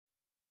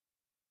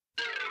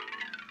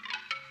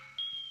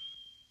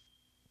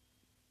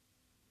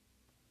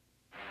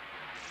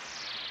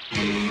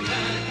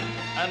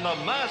and the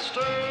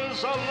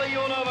masters of the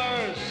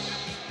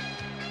universe.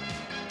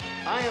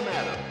 I am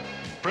Adam,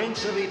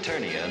 Prince of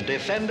Eternia and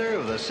defender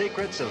of the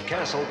secrets of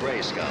Castle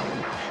Grayskull.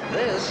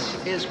 This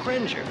is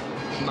Cringer,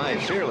 my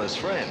fearless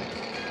friend.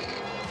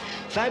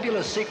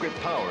 Fabulous secret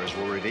powers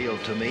were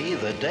revealed to me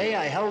the day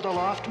I held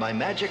aloft my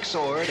magic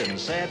sword and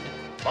said,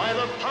 "By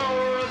the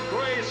power of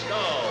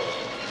Grayskull,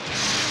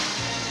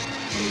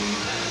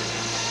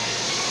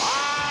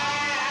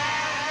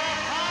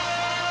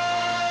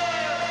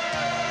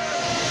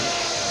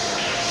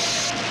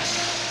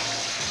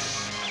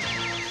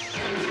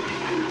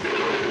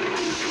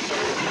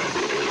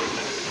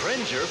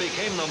 Cringer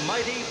became the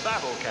mighty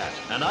Battle Cat,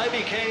 and I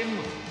became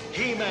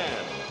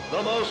He-Man,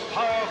 the most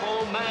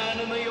powerful man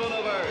in the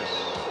universe.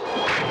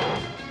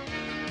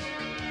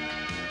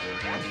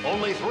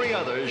 Only 3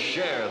 others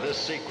share this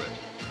secret.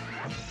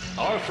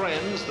 Our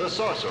friends, the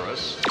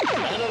Sorceress,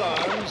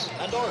 Man-at-Arms,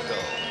 and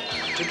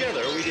Orko.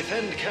 Together, we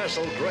defend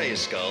Castle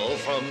Grayskull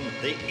from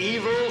the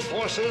evil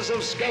forces of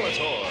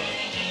Skeletor.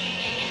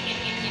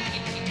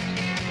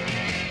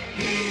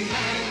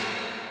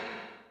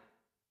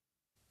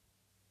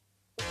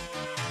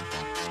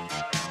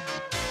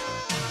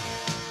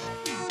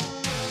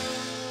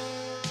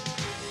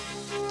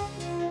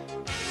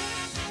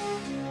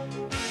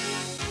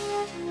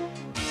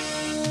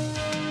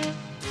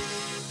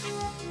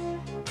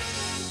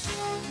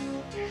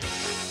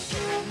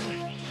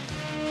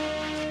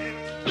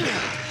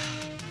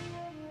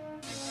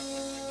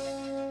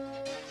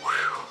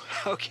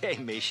 Okay,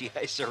 Mishi,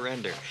 I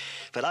surrender.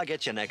 But I'll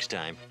get you next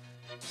time.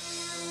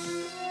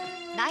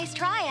 Nice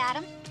try,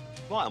 Adam.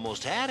 Well, I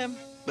almost had him,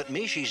 but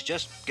Mishi's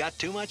just got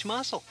too much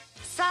muscle.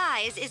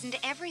 Size isn't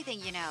everything,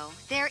 you know.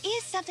 There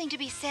is something to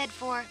be said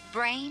for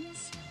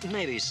brains.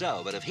 Maybe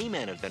so, but if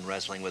He-Man had been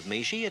wrestling with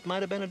Mishi, it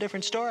might have been a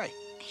different story.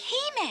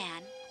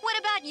 He-Man? What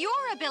about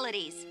your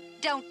abilities?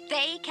 Don't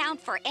they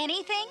count for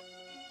anything?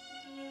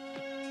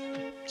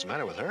 What's the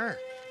matter with her?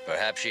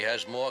 Perhaps she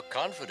has more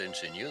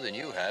confidence in you than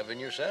you have in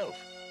yourself.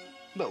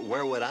 But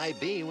where would I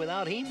be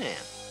without He-Man?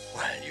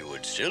 Well, you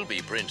would still be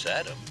Prince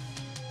Adam.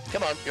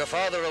 Come on, your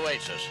father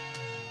awaits us.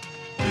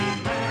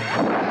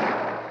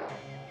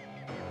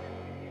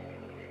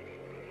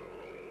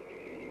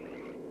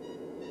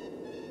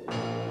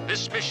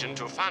 This mission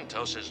to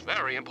Phantos is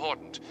very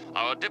important.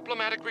 Our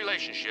diplomatic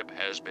relationship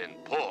has been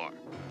poor.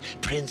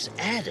 Prince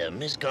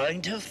Adam is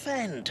going to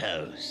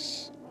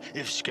Phantos.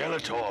 If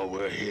Skeletor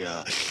were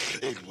here,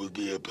 it would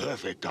be a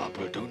perfect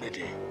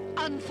opportunity.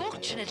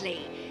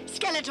 Unfortunately,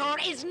 Skeletor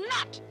is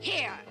not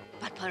here.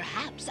 But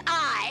perhaps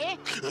I...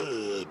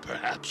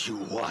 Perhaps you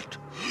what?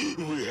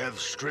 We have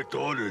strict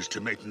orders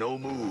to make no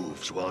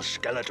moves while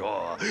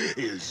Skeletor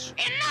is...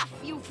 Enough,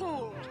 you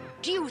fool!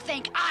 Do you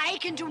think I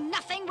can do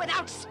nothing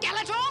without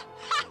Skeletor?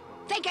 Ha!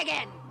 Think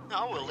again.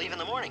 No, we'll leave in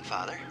the morning,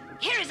 Father.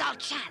 Here's our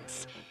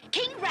chance.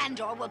 King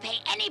Randor will pay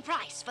any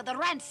price for the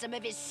ransom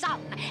of his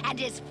son and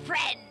his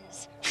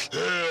friends.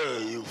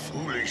 You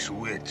foolish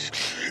witch.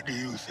 Do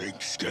you think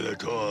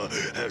Skeletor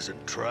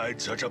hasn't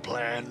tried such a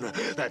plan?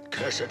 That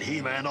cursed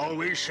He-Man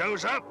always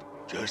shows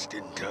up just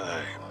in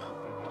time.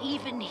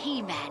 Even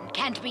He-Man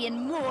can't be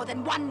in more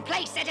than one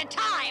place at a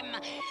time.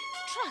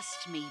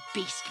 Trust me,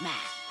 Beast-Man.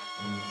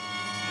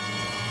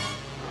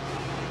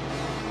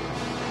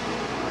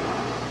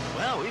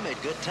 Well, we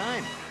made good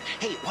time.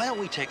 Hey, why don't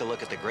we take a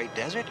look at the Great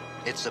Desert?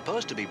 It's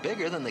supposed to be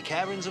bigger than the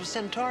caverns of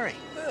Centauri.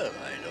 Well,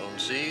 I don't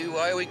see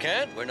why we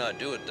can't. We're not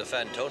due at the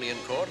Phantonian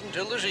court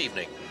until this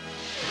evening.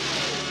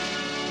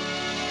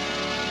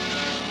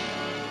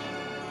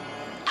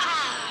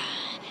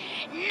 Ah!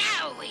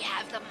 Now we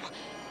have them.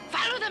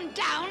 Follow them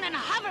down and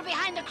hover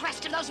behind the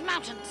crest of those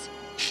mountains.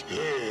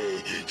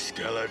 Hey,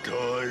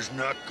 Skeletor is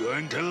not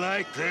going to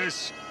like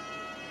this.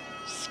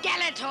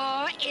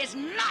 Skeletor is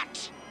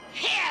not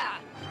here!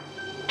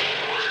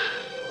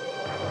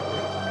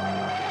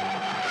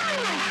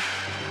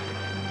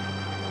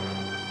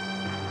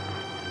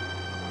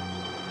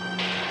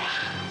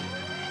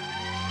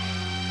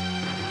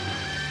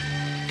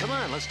 Come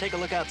on, let's take a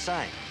look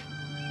outside.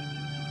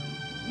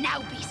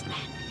 Now,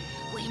 Beastman,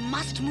 we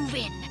must move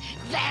in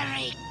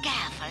very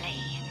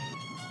carefully.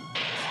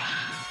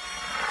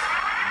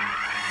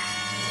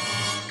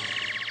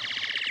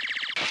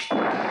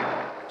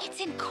 It's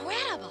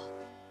incredible.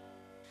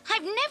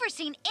 I've never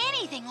seen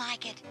anything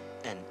like it.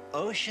 An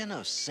ocean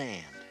of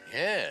sand.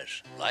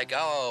 Yes, like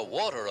our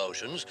water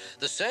oceans,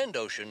 the sand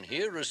ocean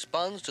here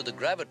responds to the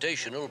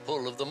gravitational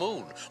pull of the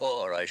moon.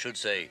 Or I should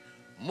say,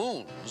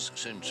 moons,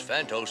 since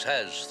Phantos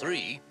has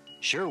 3.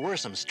 Sure were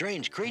some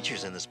strange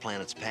creatures in this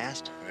planet's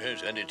past.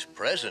 Yes, and it's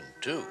present,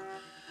 too.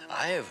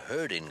 I have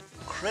heard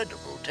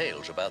incredible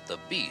tales about the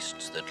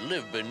beasts that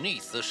live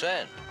beneath the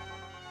sand.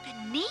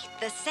 Beneath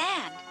the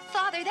sand?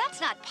 Father, that's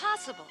not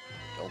possible.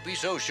 Don't be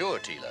so sure,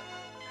 Tila.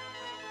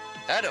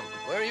 Adam,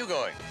 where are you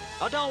going?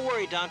 Oh, don't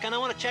worry, Duncan. I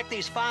want to check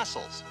these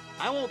fossils.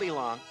 I won't be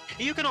long.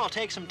 You can all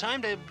take some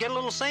time to get a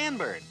little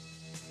sandburn.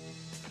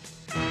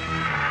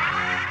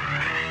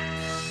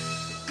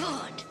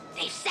 Good.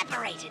 They've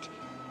separated.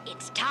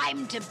 It's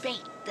time to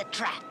bait the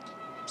trap.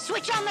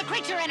 Switch on the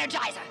creature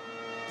energizer.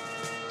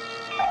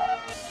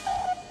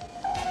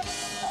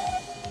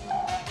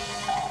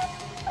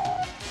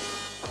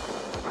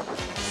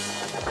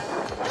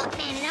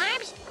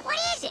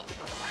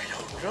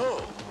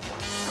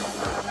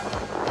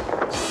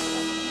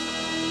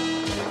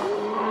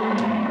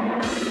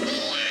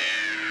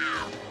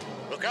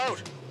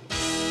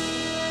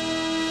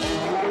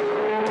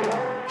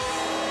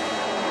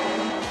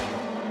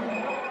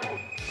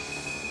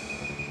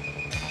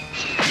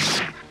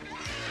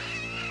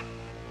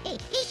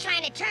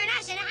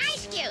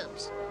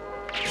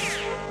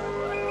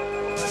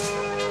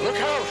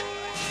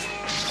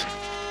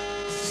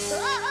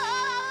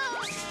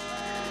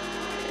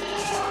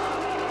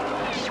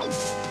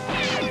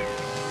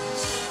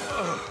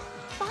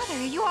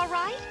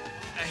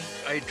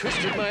 I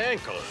twisted my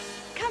ankle.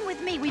 Come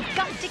with me. We've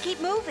got to keep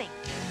moving.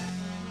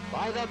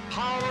 By the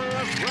power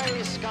of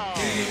Grayskull.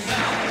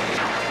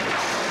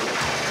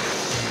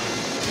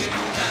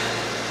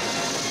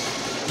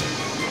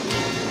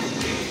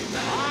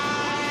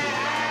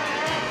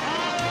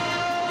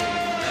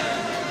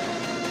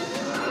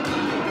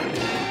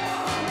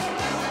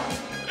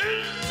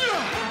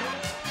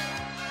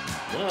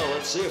 Now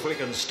let's see if we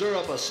can stir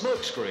up a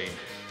smoke screen.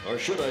 Or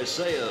should I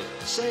say a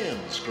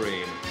sand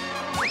screen?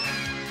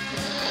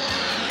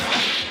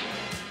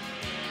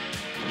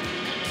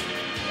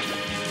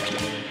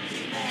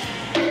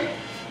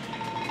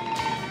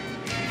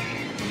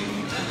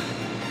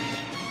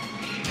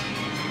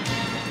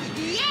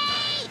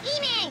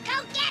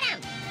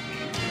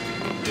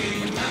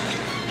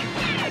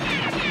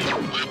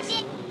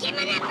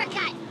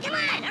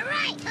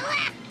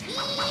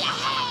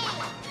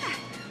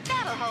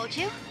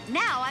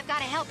 Now I've got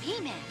to help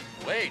He-Man.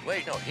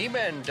 Wait, no,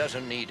 He-Man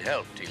doesn't need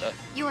help, Teela.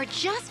 You're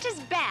just as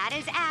bad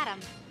as Adam.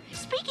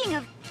 Speaking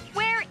of,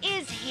 where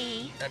is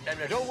he?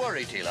 Don't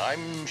worry, Teela,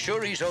 I'm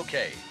sure he's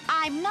okay.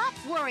 I'm not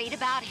worried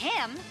about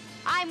him.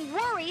 I'm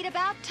worried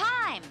about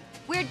time.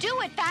 We're due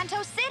at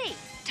Phantos City.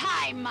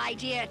 Time, my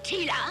dear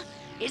Teela,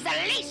 is the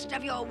least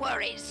of your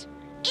worries.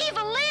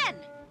 Evelyn!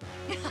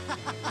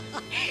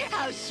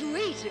 How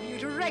sweet of you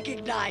to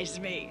recognize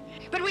me.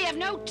 But we have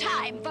no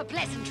time for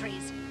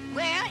pleasantries.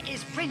 Where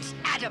is Prince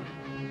Adam?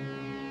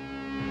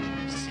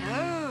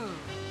 So,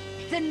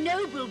 the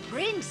noble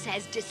prince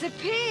has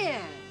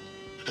disappeared.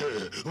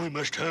 We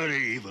must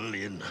hurry,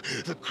 Evelyn.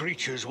 The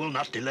creatures will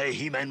not delay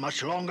He-Man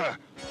much longer.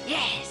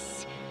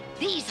 Yes,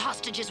 these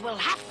hostages will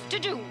have to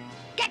do.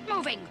 Get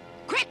moving,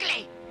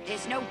 quickly.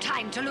 There's no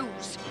time to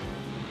lose.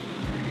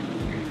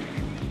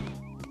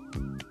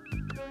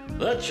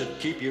 That should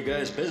keep you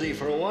guys busy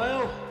for a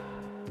while.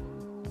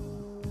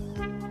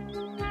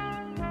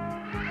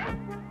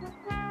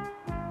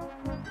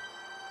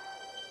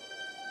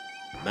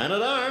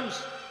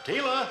 Man-at-Arms,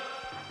 Teela.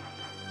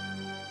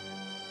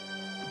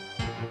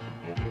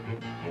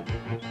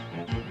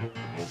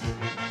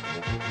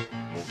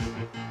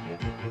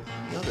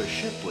 Another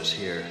ship was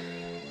here.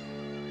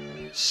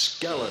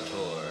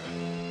 Skeletor.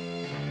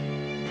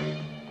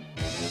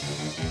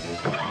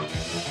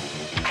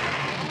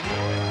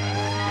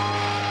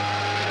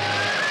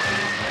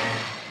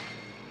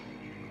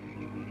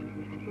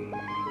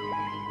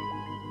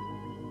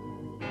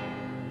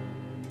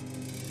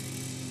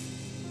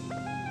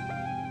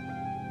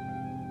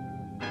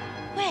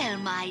 Well,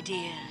 my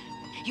dear,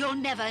 you'll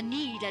never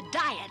need a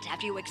diet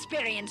after you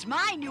experience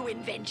my new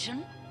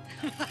invention.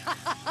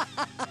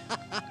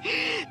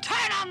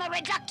 Turn on the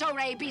reducto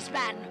ray,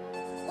 Beastman.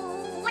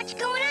 What's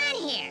going on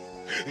here?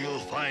 You'll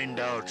find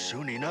out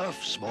soon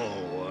enough,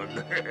 small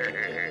one.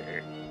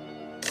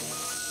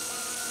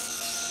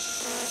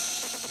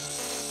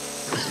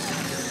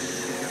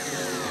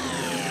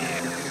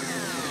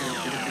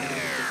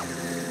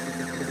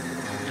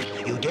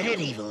 You did it,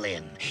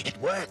 Evelyn. It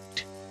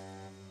worked.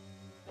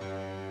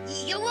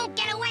 You won't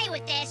get away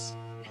with this.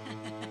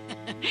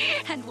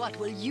 And what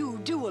will you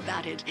do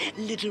about it,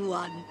 little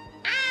one?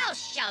 I'll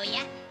show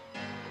you.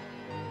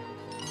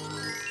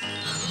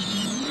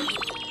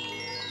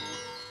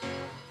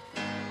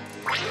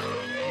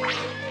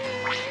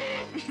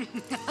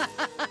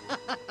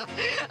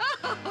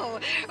 Oh,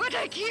 what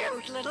a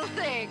cute little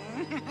thing.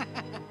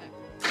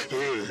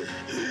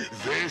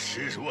 This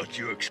is what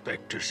you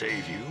expect to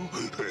save you?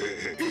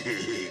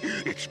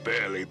 It's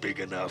barely big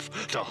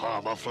enough to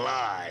harm a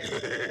fly.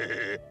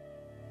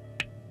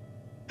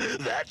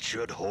 That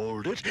should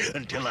hold it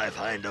until I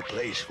find a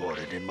place for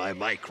it in my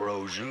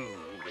micro zoo.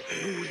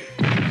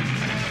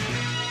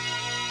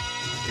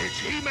 It's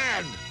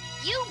He-Man!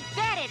 You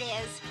bet it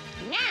is.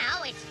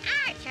 Now it's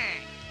our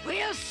turn.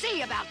 We'll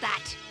see about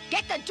that.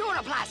 Get the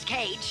Duraplast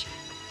cage.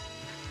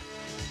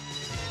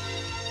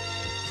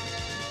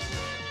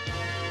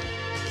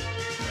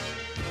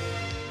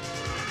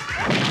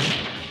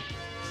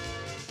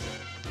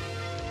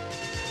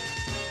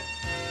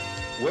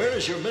 Where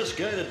is your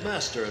misguided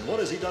master, and what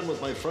has he done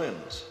with my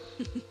friends?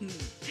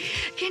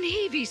 Can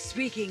he be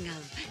speaking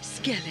of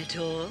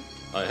Skeletor?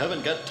 I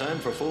haven't got time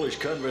for foolish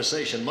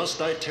conversation. Must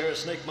I tear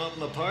Snake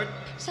Mountain apart?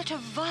 Such a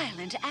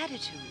violent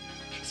attitude.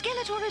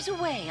 Skeletor is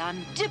away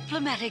on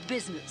diplomatic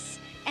business.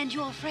 And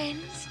your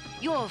friends?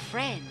 Your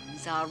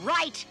friends are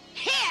right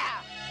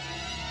here!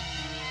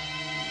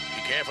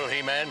 Be careful,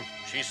 He-Man.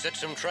 She set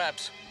some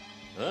traps.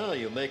 Oh,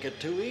 you make it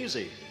too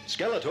easy.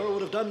 Skeletor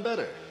would have done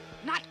better.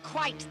 Not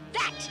quite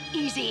that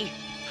easy.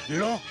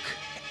 Look,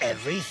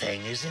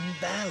 everything is in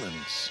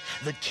balance.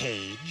 The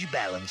cage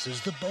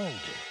balances the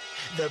boulder.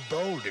 The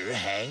boulder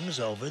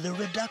hangs over the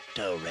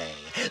reducto ray.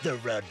 The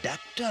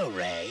reducto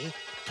ray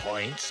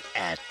points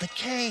at the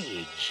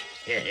cage.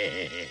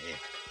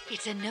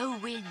 It's a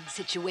no-win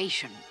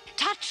situation.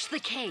 Touch the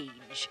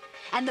cage,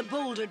 and the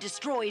boulder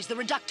destroys the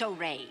reducto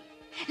ray,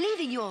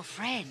 leaving your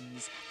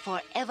friends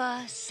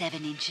forever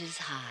 7 inches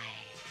high.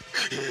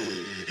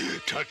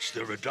 touch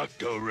the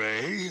reducto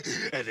ray,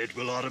 and it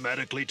will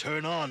automatically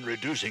turn on,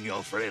 reducing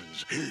your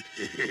friends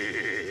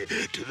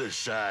to the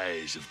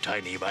size of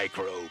tiny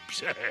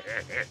microbes.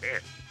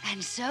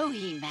 And so,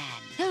 He-Man,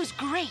 those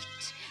great,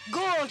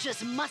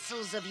 gorgeous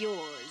muscles of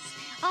yours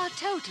are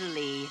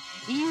totally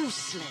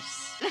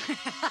useless.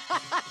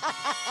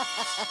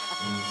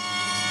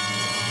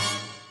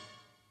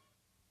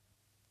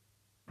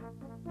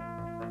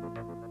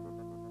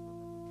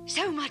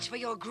 So much for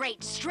your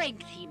great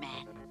strength,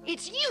 He-Man.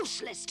 It's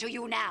useless to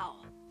you now.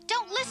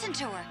 Don't listen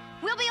to her.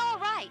 We'll be all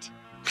right.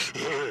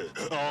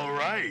 All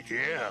right,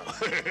 yeah.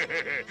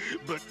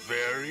 But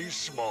very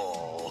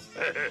small.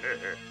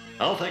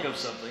 I'll think of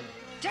something.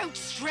 Don't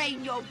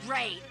strain your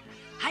brain.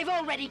 I've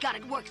already got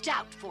it worked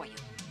out for you.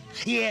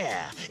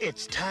 Yeah,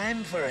 it's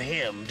time for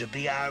him to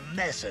be our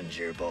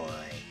messenger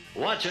boy.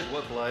 Watch it,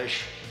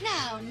 Whiplash.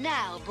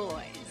 Now,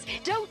 boys,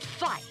 don't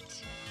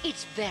fight.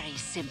 It's very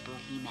simple,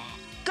 He-Man.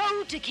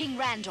 Go to King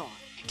Randor.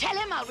 Tell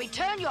him I'll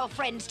return your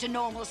friends to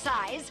normal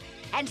size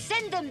and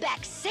send them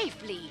back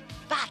safely,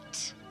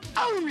 but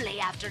only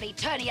after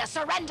Eternia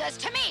surrenders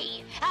to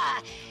me.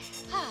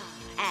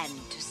 And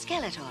to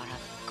Skeletor,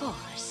 of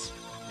course.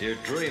 You're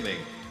dreaming.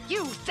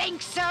 You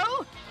think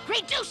so?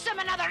 Reduce them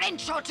another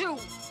inch or two.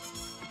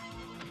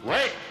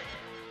 Wait!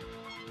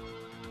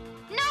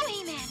 No,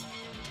 He-Man.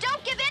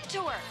 Don't give in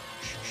to her.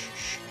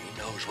 Shh. He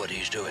knows what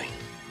he's doing.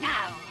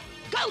 Now,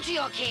 go to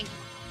your king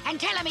and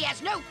tell him he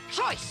has no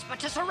choice but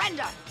to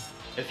surrender.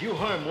 If you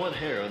harm one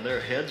hair on their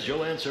heads,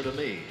 you'll answer to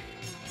me.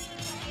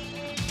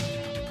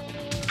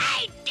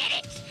 I did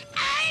it!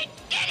 I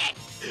did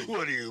it!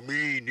 What do you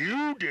mean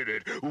you did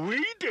it?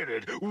 We did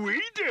it!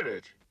 We did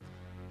it!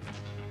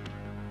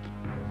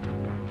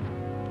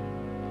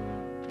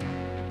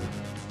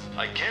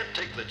 I can't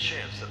take the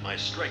chance that my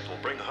strength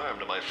will bring harm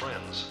to my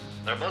friends.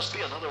 There must be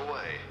another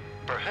way.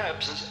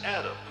 Perhaps as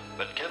Adam.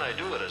 But can I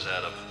do it as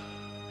Adam?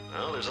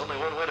 Well, there's only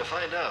one way to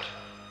find out.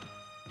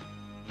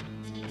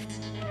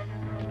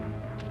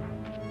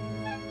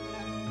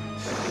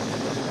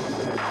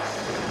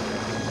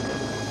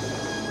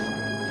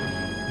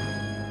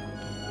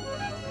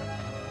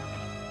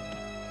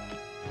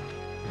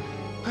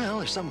 Well,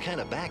 there's some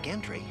kind of back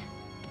entry.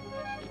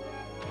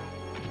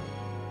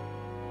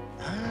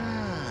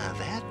 Ah,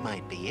 that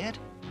might be it.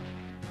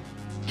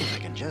 If I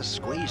can just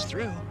squeeze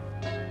through.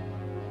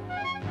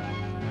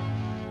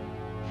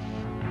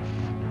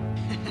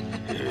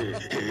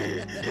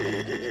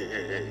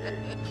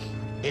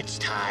 It's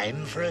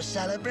time for a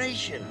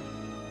celebration.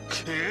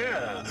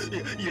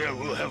 Yeah,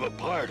 we'll have a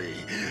party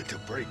to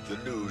break the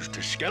news to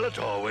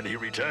Skeletor when he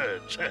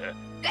returns.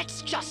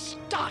 Let's just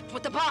start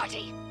with the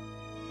party.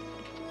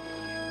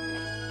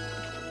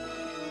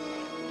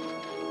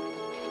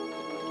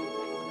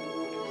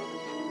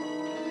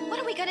 What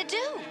are we gonna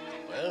do?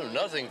 Well,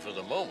 nothing for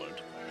the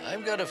moment.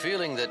 I've got a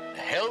feeling that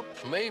help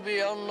may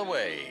be on the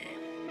way.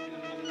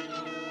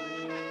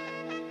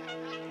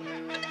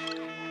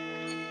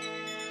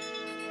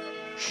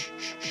 Shh.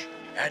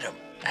 Adam,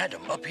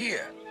 up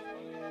here.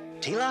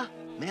 Tila?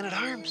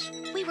 Man-at-Arms?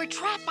 We were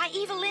trapped by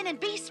Evelyn and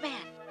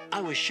Beastman.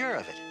 I was sure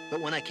of it. But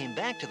when I came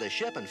back to the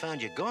ship and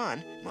found you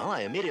gone, well,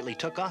 I immediately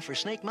took off for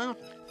Snake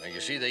Mountain. Now,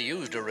 you see, they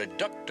used a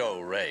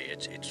reducto ray.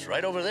 It's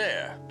right over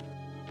there.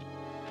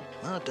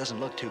 Well, it doesn't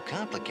look too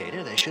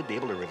complicated. I should be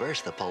able to reverse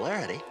the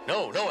polarity.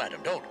 No,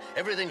 Adam, don't.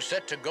 Everything's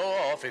set to go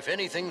off if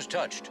anything's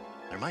touched.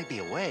 There might be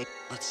a way.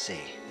 Let's see.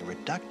 The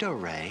reducto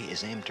ray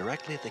is aimed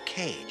directly at the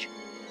cage.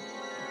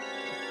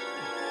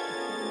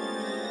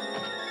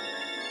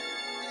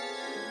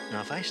 Now,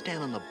 if I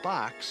stand on the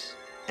box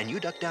and you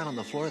duck down on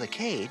the floor of the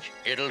cage...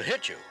 It'll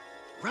hit you.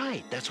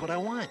 Right, that's what I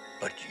want.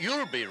 But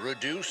you'll be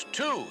reduced,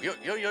 too.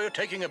 You're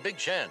taking a big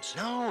chance.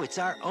 No, it's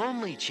our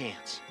only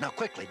chance. Now,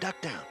 quickly, duck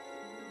down.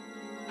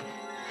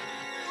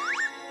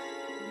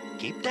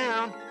 Keep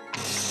down.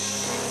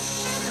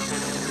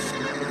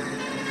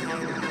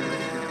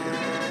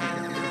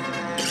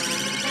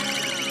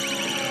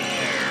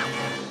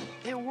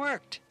 It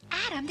worked.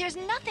 Adam, there's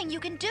nothing you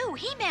can do.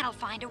 He-Man will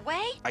find a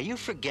way. Are you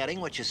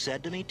forgetting what you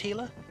said to me,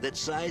 Tila? That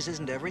size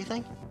isn't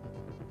everything?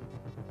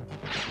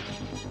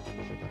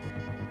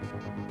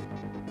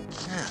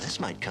 Ah, this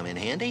might come in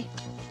handy.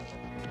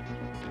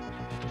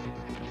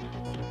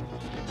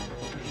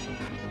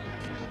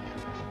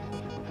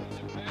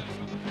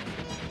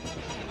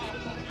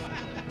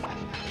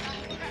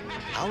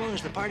 How long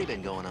has the party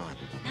been going on?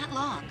 Not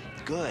long.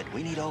 Good.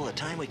 We need all the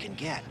time we can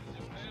get.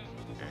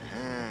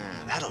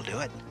 That'll do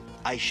it.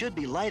 I should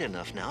be light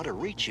enough now to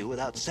reach you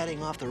without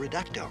setting off the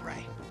reducto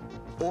ray.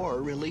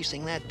 Or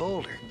releasing that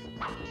boulder.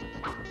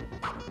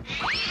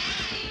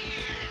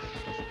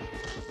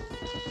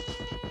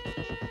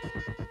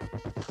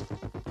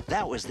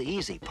 That was the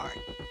easy part.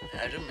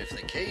 Adam, if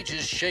the cage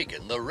is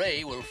shaken, the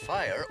ray will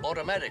fire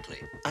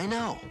automatically. I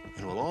know,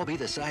 and we'll all be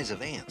the size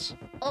of ants.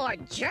 Or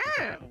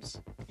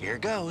germs. Here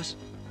goes.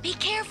 Be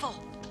careful.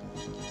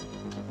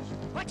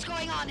 What's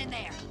going on in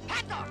there?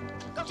 Hathor,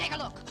 go take a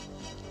look.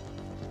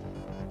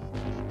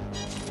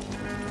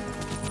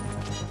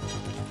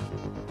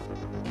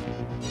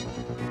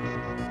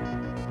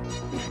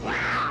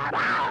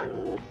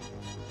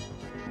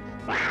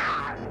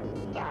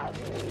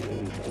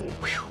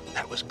 Whew,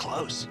 that was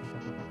close.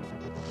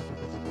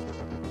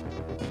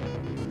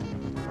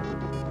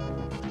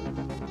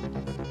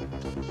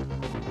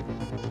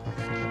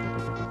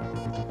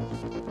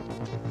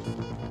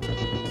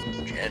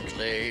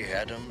 Gently,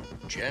 Adam,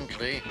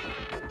 gently.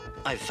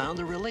 I've found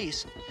the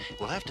release.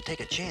 We'll have to take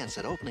a chance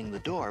that opening the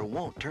door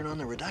won't turn on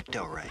the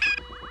reducto ray.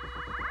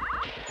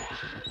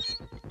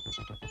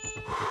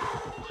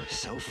 Whew,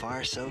 so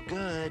far, so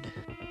good.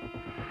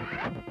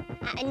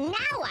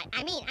 Now what?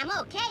 I mean, I'm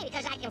okay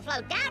because I can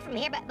float down from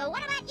here, but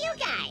what about you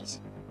guys?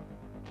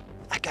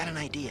 I got an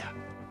idea.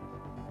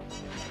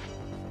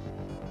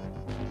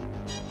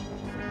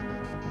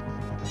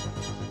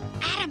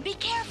 Adam, be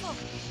careful.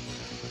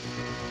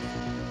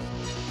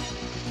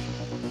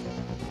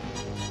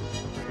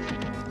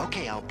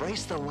 Okay, I'll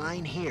brace the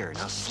line here.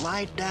 Now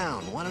slide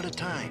down one at a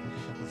time,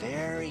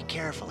 very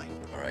carefully.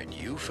 All right,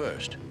 you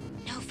first.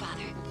 No,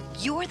 Father.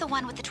 You're the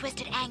one with the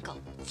twisted ankle.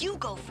 You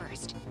go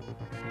first.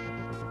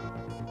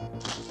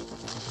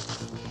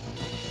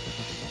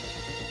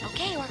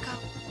 Okay, Orko.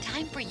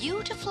 Time for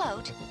you to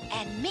float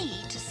and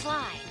me to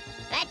slide.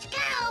 Let's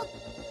go!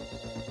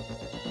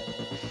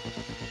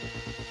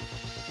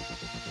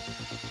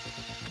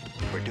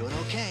 We're doing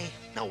okay.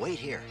 Now wait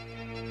here.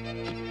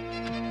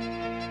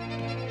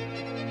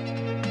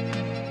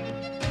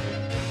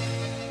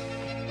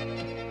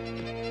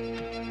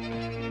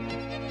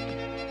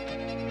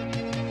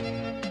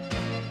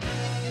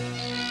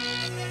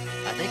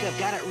 I think I've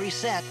got it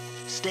reset.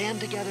 Stand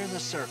together in the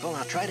circle.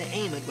 Now try to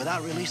aim it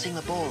without releasing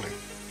the boulder.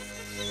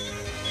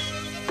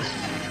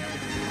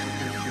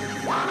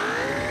 It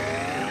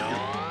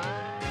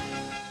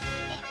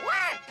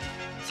worked!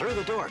 Through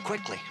the door,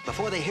 quickly,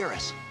 before they hear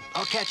us.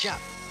 I'll catch up.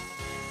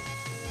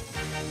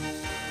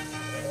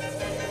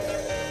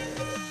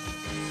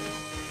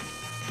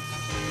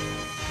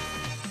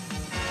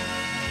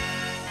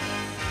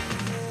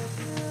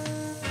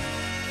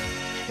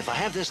 If I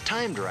have this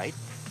timed right...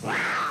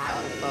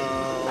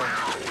 Uh-oh.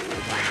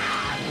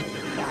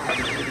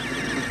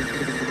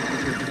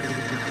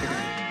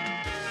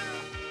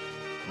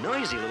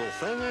 Noisy little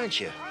thing, aren't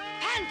you?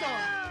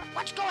 Panther,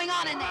 what's going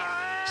on in there?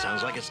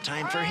 Sounds like it's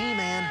time for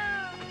He-Man.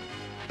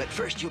 But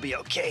first, you'll be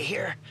okay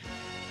here.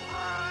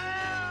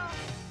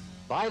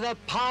 By the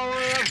power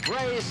of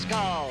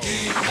Grayskull!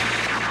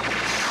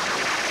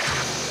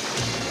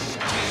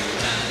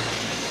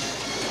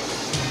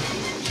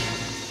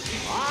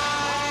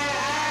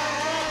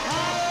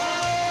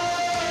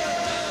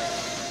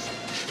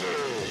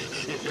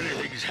 If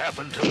anything's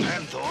happened to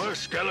Panther,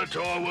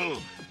 Skeletor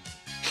will...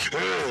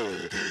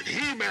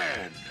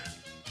 He-Man!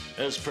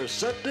 As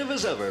perceptive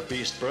as ever,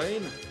 Beast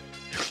Brain.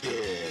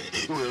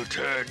 We'll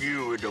turn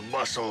you into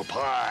muscle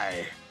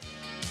pie.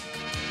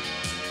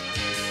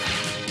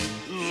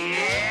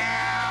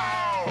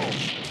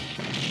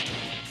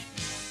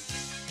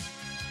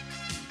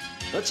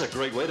 That's a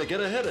great way to get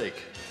a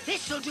headache.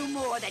 This'll do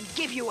more than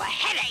give you a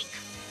headache.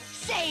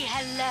 Say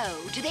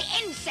hello to the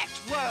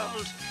insect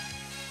world.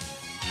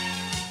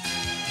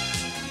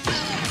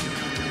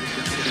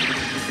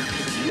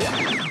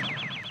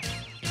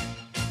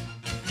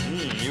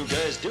 You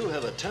guys do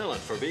have a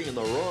talent for being in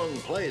the wrong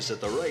place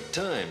at the right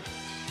time.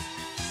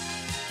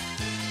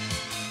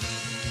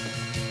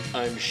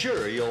 I'm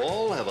sure you'll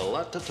all have a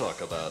lot to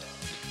talk about.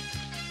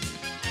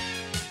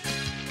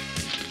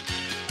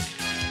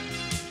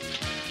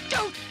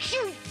 Don't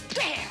you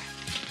dare!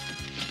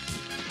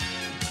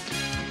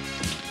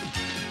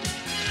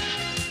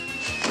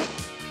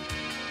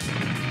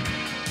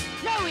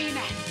 No,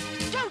 He-Man!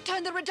 Don't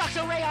turn the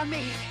reducto ray on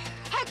me!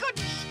 I couldn't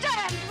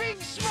stand being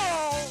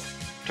small!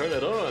 Turn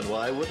it on?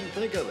 Why, I wouldn't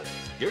think of it.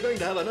 You're going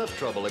to have enough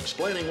trouble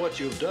explaining what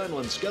you've done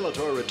when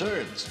Skeletor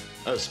returns,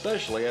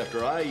 especially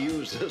after I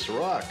use this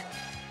rock.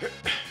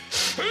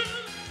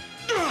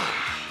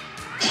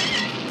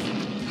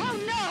 Oh,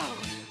 no!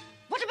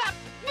 What about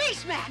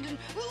Beastman and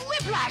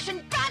Whiplash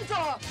and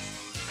Panther?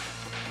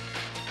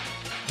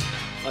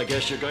 I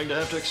guess you're going to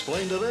have to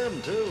explain to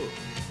them, too.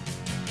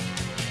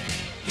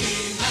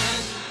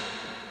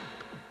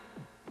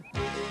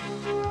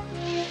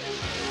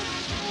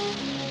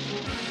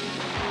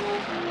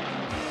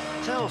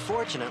 So,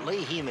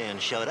 fortunately, He-Man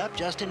showed up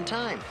just in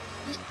time.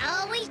 He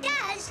always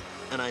does.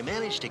 And I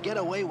managed to get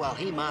away while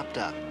he mopped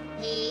up.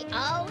 He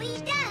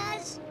always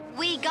does.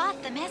 We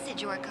got the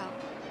message, Orko.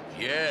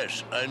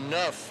 Yes,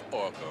 enough,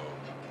 Orko.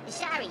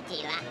 Sorry,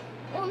 Tila.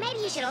 Well, maybe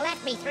you should have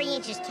left me 3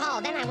 inches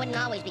tall. Then I wouldn't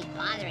always be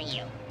bothering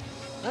you.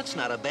 That's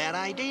not a bad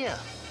idea.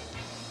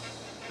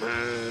 No,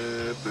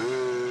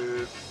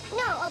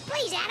 oh,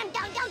 please, Adam,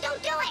 don't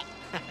do it.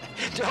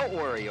 Don't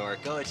worry,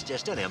 Orko. It's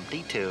just an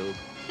empty tube.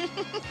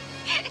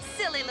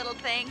 Silly little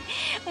thing.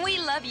 We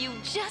love you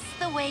just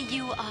the way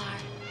you are.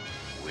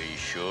 We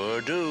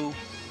sure do.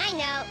 I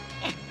know.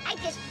 I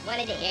just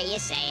wanted to hear you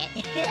say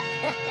it.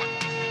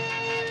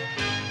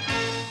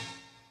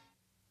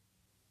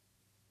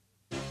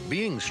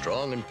 Being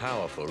strong and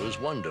powerful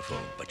is wonderful,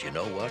 but you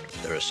know what?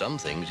 There are some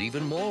things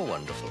even more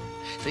wonderful.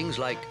 Things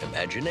like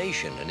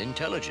imagination and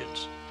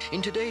intelligence.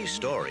 In today's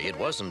story, it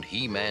wasn't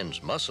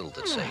He-Man's muscle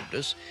that saved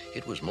us.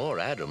 It was more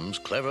Adam's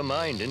clever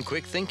mind and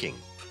quick thinking.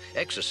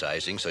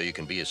 Exercising so you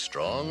can be as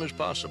strong as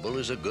possible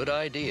is a good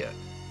idea.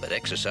 But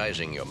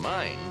exercising your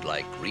mind,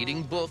 like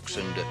reading books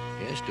and,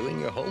 yes, doing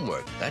your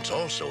homework, that's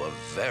also a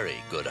very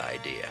good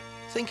idea.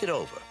 Think it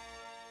over.